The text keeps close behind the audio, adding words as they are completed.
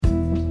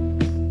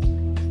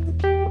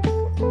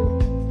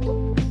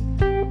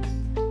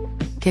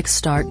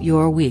Kickstart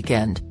your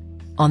weekend.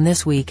 On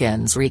this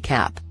weekend's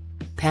recap.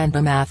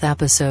 Pantomath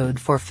episode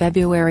for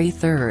February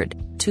 3,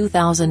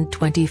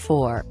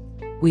 2024.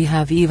 We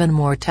have even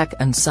more tech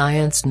and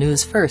science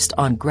news. First,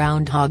 on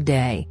Groundhog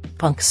Day,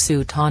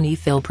 Pantomath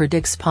Phil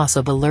predicts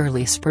possible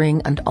early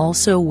spring and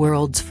also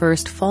world's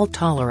first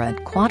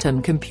fault-tolerant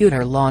quantum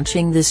computer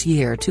launching this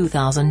year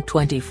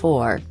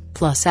 2024,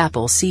 plus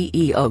Apple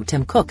CEO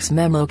Tim Cook's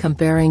memo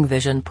comparing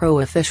Vision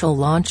Pro official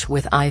launch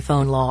with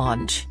iPhone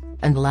launch,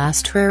 and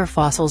last rare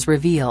fossils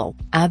reveal,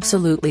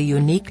 absolutely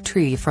unique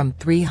tree from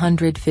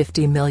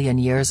 350 million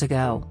years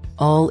ago,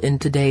 all in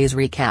today's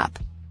recap.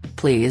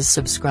 Please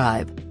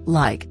subscribe,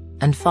 like,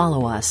 and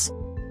follow us.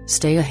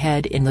 Stay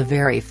ahead in the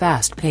very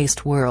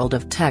fast-paced world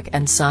of tech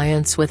and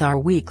science with our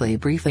weekly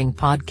briefing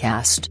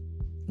podcast.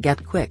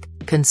 Get quick,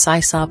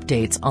 concise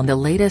updates on the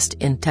latest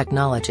in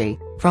technology,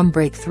 from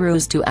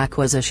breakthroughs to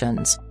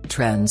acquisitions,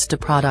 trends to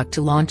product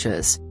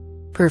launches.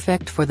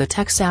 Perfect for the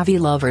tech-savvy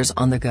lovers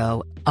on the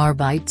go, our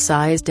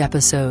bite-sized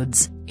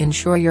episodes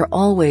ensure you're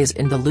always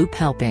in the loop,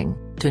 helping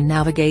to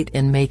navigate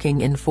in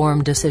making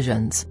informed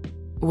decisions.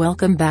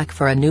 Welcome back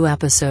for a new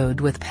episode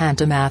with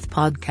Pantomath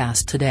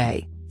Podcast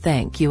today.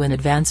 Thank you in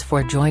advance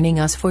for joining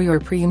us for your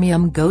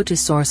premium go-to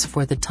source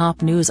for the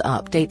top news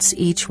updates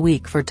each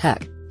week for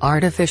tech,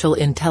 artificial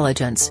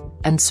intelligence,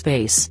 and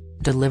space,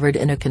 delivered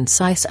in a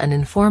concise and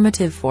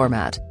informative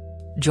format.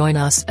 Join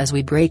us as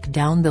we break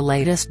down the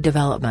latest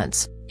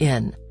developments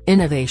in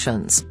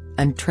innovations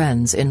and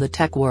trends in the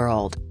tech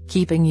world,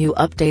 keeping you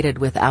updated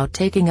without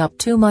taking up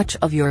too much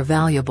of your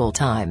valuable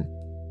time.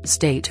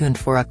 Stay tuned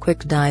for a quick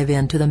dive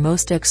into the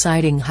most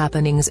exciting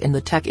happenings in the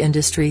tech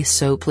industry,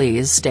 so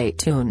please stay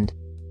tuned.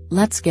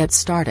 Let's get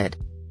started.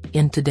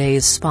 In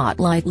today's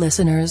Spotlight,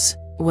 listeners,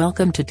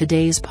 welcome to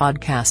today's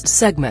podcast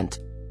segment.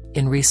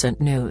 In recent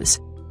news.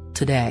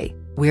 Today,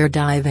 we're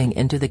diving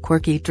into the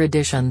quirky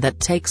tradition that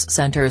takes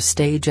center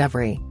stage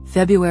every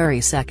February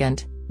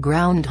 2nd,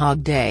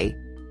 Groundhog Day.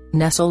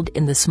 Nestled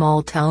in the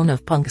small town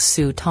of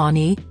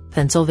Punxsutawney,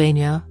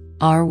 Pennsylvania,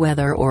 our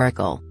weather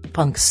oracle,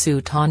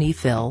 Punxsutawney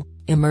Phil,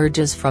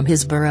 emerges from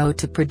his burrow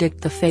to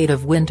predict the fate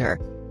of winter.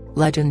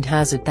 Legend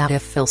has it that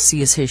if Phil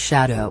sees his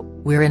shadow,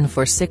 we're in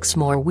for 6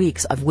 more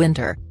weeks of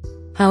winter.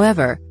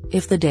 However,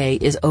 if the day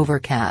is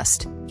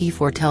overcast, he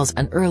foretells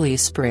an early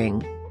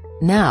spring.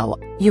 Now,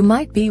 you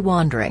might be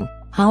wondering,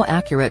 how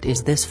accurate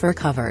is this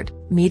fur-covered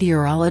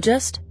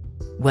meteorologist?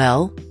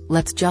 Well,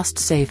 let's just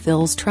say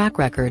Phil's track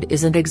record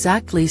isn't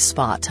exactly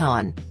spot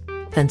on.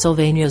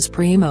 Pennsylvania's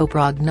primo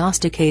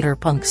prognosticator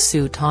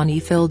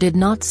Punxsutawney Phil did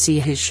not see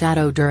his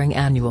shadow during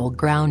annual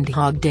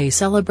Groundhog Day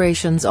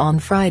celebrations on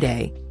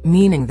Friday,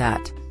 meaning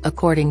that,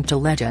 according to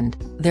legend,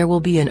 there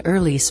will be an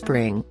early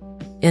spring.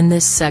 In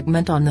this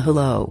segment on the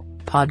Hello,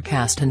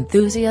 podcast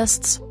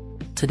enthusiasts.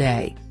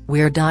 Today,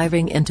 we're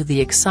diving into the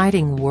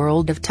exciting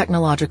world of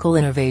technological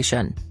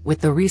innovation,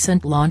 with the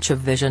recent launch of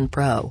Vision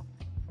Pro.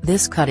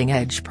 This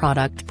cutting-edge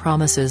product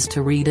promises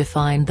to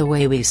redefine the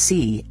way we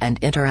see and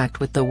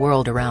interact with the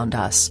world around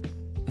us.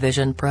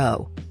 Vision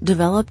Pro,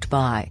 developed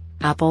by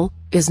Apple,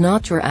 is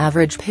not your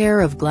average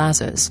pair of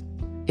glasses.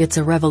 It's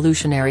a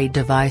revolutionary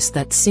device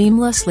that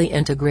seamlessly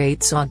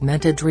integrates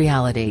augmented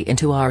reality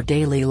into our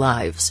daily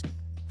lives.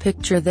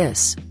 Picture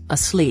this: a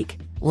sleek,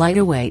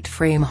 lightweight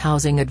frame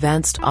housing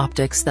advanced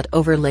optics that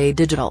overlay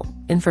digital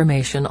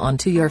information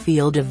onto your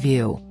field of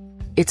view.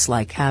 It's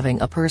like having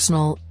a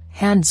personal,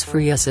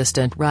 hands-free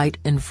assistant right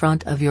in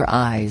front of your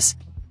eyes.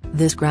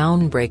 This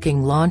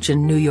groundbreaking launch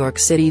in New York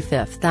City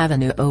Fifth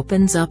Avenue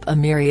opens up a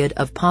myriad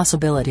of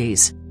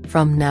possibilities,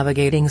 from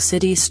navigating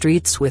city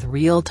streets with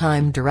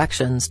real-time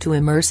directions to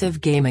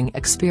immersive gaming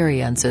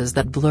experiences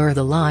that blur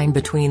the line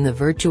between the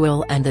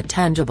virtual and the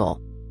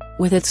tangible.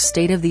 With its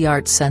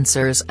state-of-the-art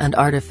sensors and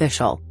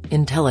artificial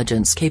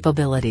intelligence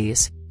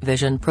capabilities,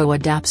 Vision Pro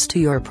adapts to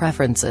your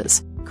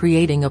preferences,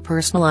 creating a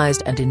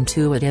personalized and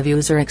intuitive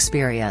user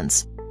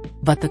experience.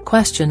 But the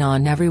question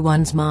on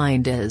everyone's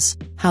mind is,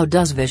 how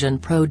does Vision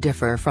Pro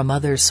differ from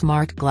other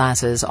smart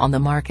glasses on the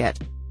market?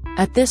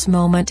 At this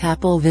moment,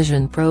 Apple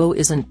Vision Pro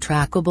isn't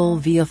trackable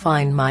via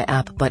Find My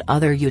app but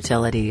other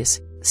utilities,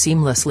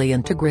 seamlessly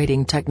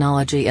integrating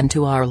technology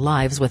into our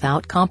lives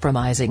without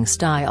compromising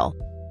style.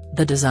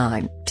 The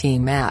design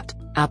team at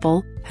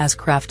Apple has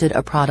crafted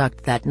a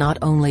product that not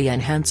only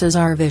enhances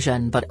our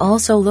vision but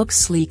also looks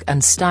sleek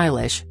and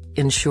stylish,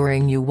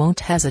 ensuring you won't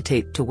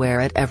hesitate to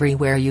wear it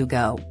everywhere you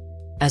go.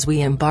 As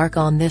we embark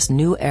on this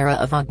new era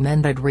of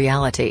augmented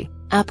reality,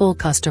 Apple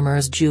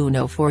customers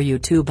know for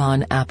YouTube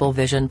on Apple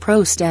Vision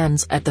Pro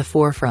stands at the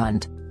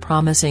forefront,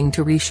 promising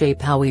to reshape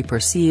how we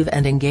perceive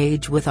and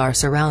engage with our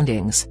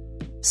surroundings.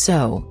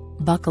 So,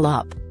 buckle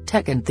up,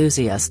 tech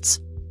enthusiasts.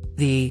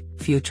 The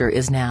future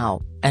is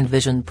now, and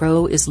Vision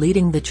Pro is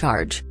leading the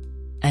charge.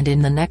 And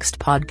in the next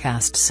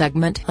podcast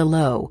segment,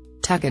 Hello,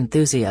 tech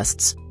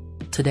enthusiasts.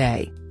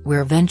 Today,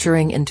 we're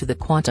venturing into the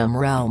quantum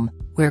realm,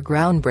 where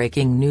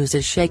groundbreaking news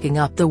is shaking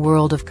up the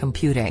world of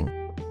computing.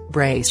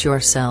 Brace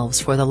yourselves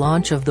for the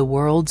launch of the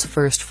world's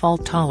first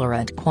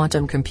fault-tolerant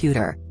quantum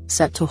computer,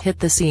 set to hit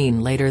the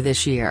scene later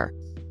this year.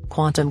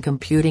 Quantum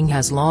computing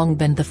has long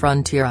been the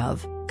frontier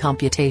of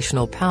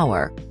computational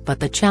power, but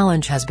the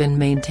challenge has been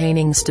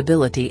maintaining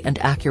stability and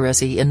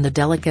accuracy in the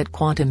delicate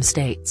quantum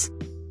states.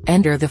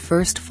 Enter the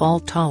first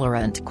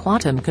fault-tolerant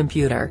quantum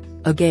computer,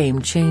 a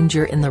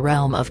game-changer in the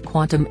realm of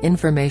quantum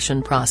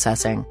information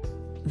processing.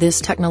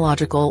 This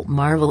technological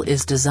marvel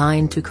is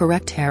designed to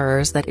correct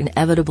errors that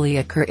inevitably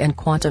occur in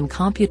quantum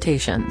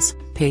computations,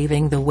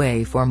 paving the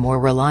way for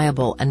more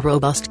reliable and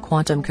robust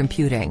quantum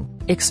computing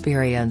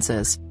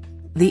experiences.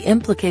 The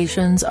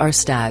implications are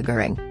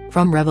staggering,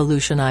 from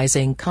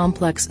revolutionizing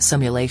complex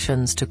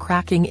simulations to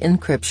cracking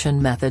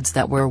encryption methods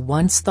that were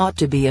once thought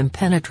to be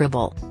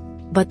impenetrable.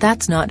 But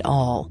that's not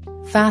all.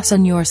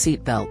 Fasten your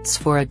seatbelts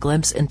for a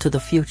glimpse into the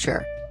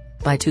future.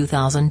 By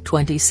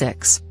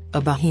 2026,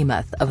 a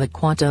behemoth of a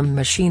quantum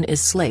machine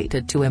is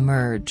slated to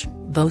emerge,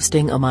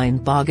 boasting a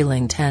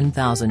mind-boggling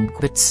 10,000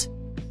 qubits.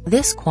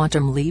 This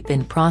quantum leap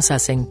in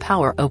processing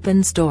power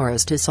opens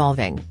doors to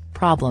solving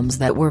problems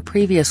that were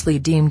previously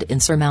deemed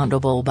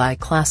insurmountable by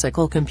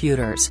classical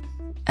computers.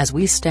 As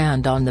we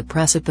stand on the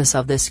precipice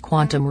of this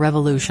quantum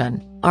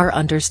revolution, our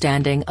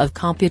understanding of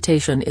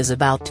computation is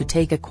about to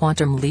take a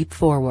quantum leap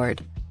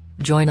forward.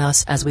 Join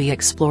us as we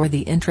explore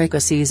the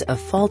intricacies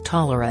of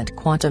fault-tolerant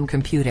quantum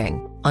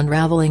computing,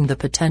 unraveling the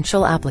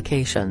potential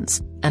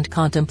applications, and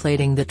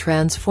contemplating the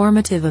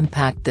transformative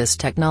impact this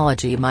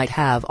technology might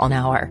have on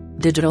our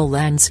digital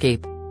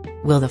landscape.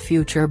 Will the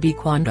future be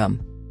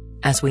quantum?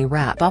 As we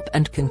wrap up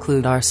and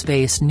conclude our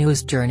space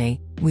news journey,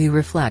 we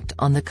reflect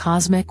on the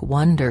cosmic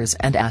wonders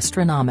and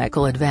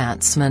astronomical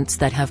advancements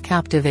that have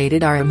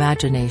captivated our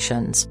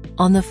imaginations,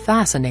 on the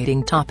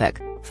fascinating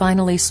topic,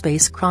 Finally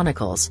Space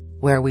Chronicles,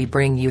 where we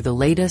bring you the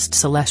latest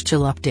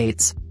celestial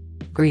updates.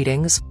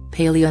 Greetings,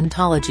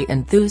 paleontology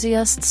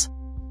enthusiasts!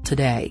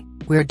 Today,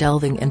 we're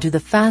delving into the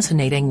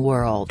fascinating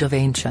world of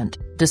ancient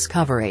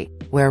discovery,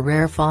 where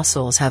rare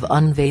fossils have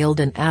unveiled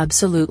an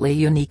absolutely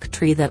unique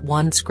tree that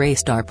once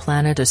graced our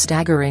planet a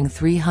staggering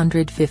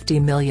 350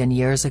 million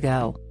years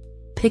ago.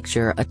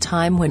 Picture a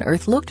time when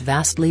Earth looked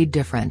vastly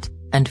different,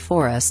 and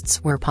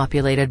forests were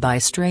populated by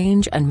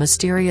strange and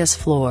mysterious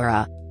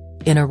flora.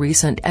 In a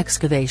recent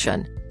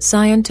excavation,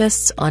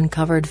 scientists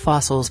uncovered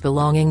fossils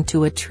belonging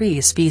to a tree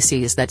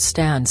species that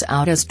stands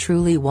out as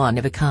truly one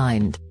of a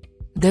kind.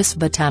 This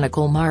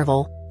botanical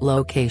marvel,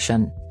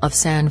 location of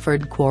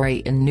Sanford Quarry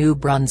in New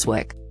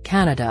Brunswick,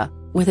 Canada,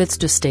 with its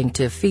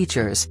distinctive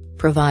features,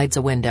 provides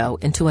a window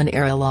into an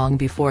era long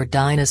before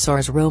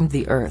dinosaurs roamed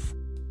the Earth.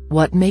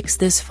 What makes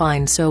this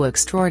find so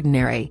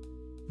extraordinary?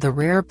 The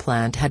rare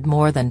plant had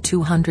more than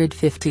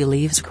 250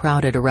 leaves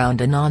crowded around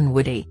a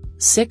non-woody,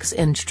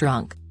 6-inch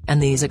trunk,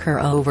 and these occur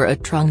over a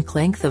trunk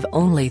length of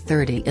only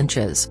 30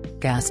 inches,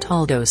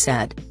 Gastaldo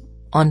said.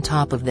 On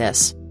top of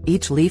this,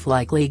 each leaf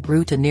likely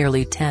grew to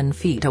nearly 10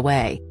 feet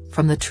away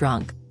from the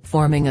trunk,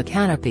 forming a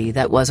canopy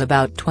that was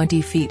about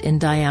 20 feet in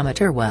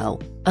diameter.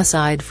 Well,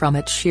 aside from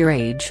its sheer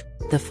age,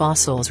 the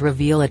fossils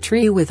reveal a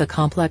tree with a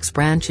complex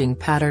branching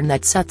pattern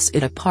that sets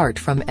it apart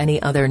from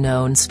any other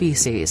known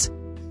species.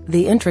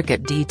 The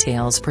intricate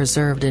details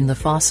preserved in the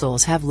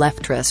fossils have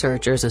left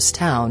researchers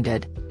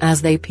astounded,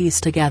 as they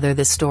piece together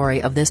the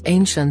story of this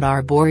ancient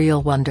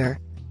arboreal wonder.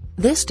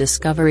 This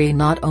discovery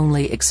not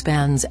only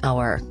expands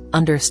our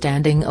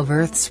understanding of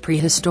Earth's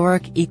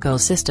prehistoric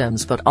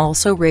ecosystems but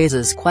also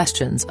raises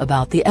questions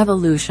about the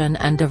evolution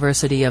and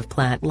diversity of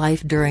plant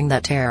life during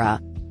that era.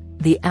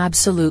 The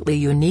absolutely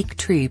unique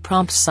tree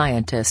prompts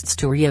scientists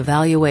to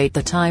re-evaluate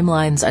the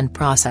timelines and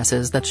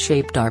processes that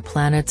shaped our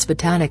planet's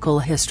botanical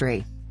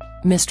history.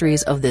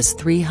 Mysteries of this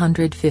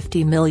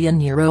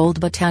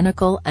 350-million-year-old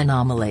botanical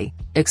anomaly,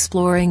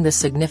 exploring the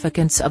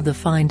significance of the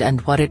find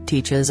and what it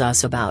teaches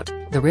us about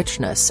the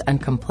richness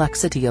and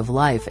complexity of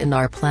life in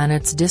our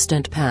planet's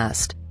distant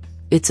past.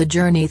 It's a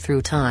journey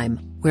through time,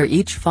 where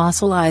each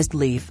fossilized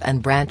leaf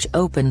and branch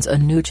opens a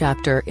new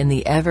chapter in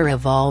the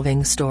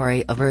ever-evolving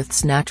story of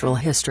Earth's natural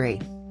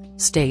history.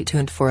 Stay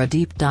tuned for a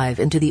deep dive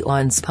into the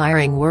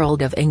awe-inspiring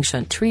world of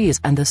ancient trees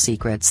and the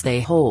secrets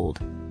they hold.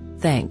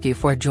 Thank you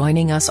for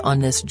joining us on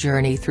this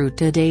journey through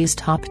today's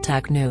top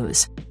tech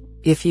news.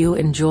 If you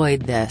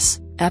enjoyed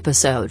this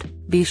episode,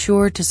 be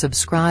sure to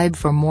subscribe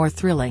for more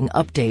thrilling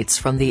updates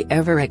from the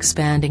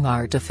ever-expanding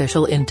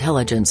artificial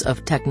intelligence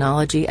of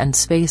technology and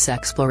space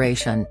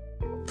exploration.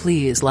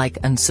 Please like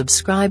and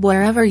subscribe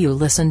wherever you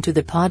listen to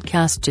the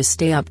podcast to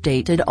stay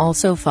updated.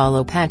 Also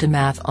follow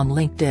Pantomath on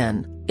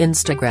LinkedIn,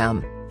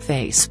 Instagram,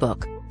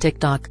 Facebook,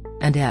 TikTok,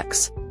 and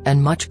X,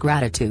 and much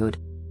gratitude.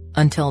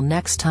 Until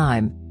next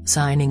time,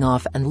 signing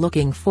off and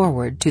looking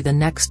forward to the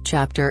next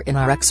chapter in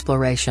our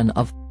exploration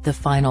of the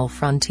final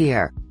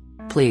frontier.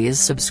 Please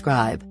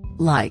subscribe,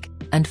 like,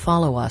 and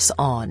follow us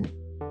on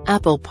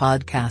Apple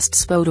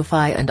Podcasts,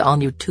 Spotify, and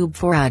on YouTube.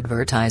 For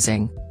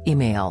advertising,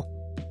 email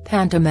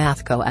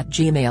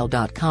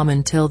pantomathco@gmail.com.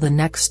 Until the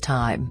next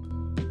time.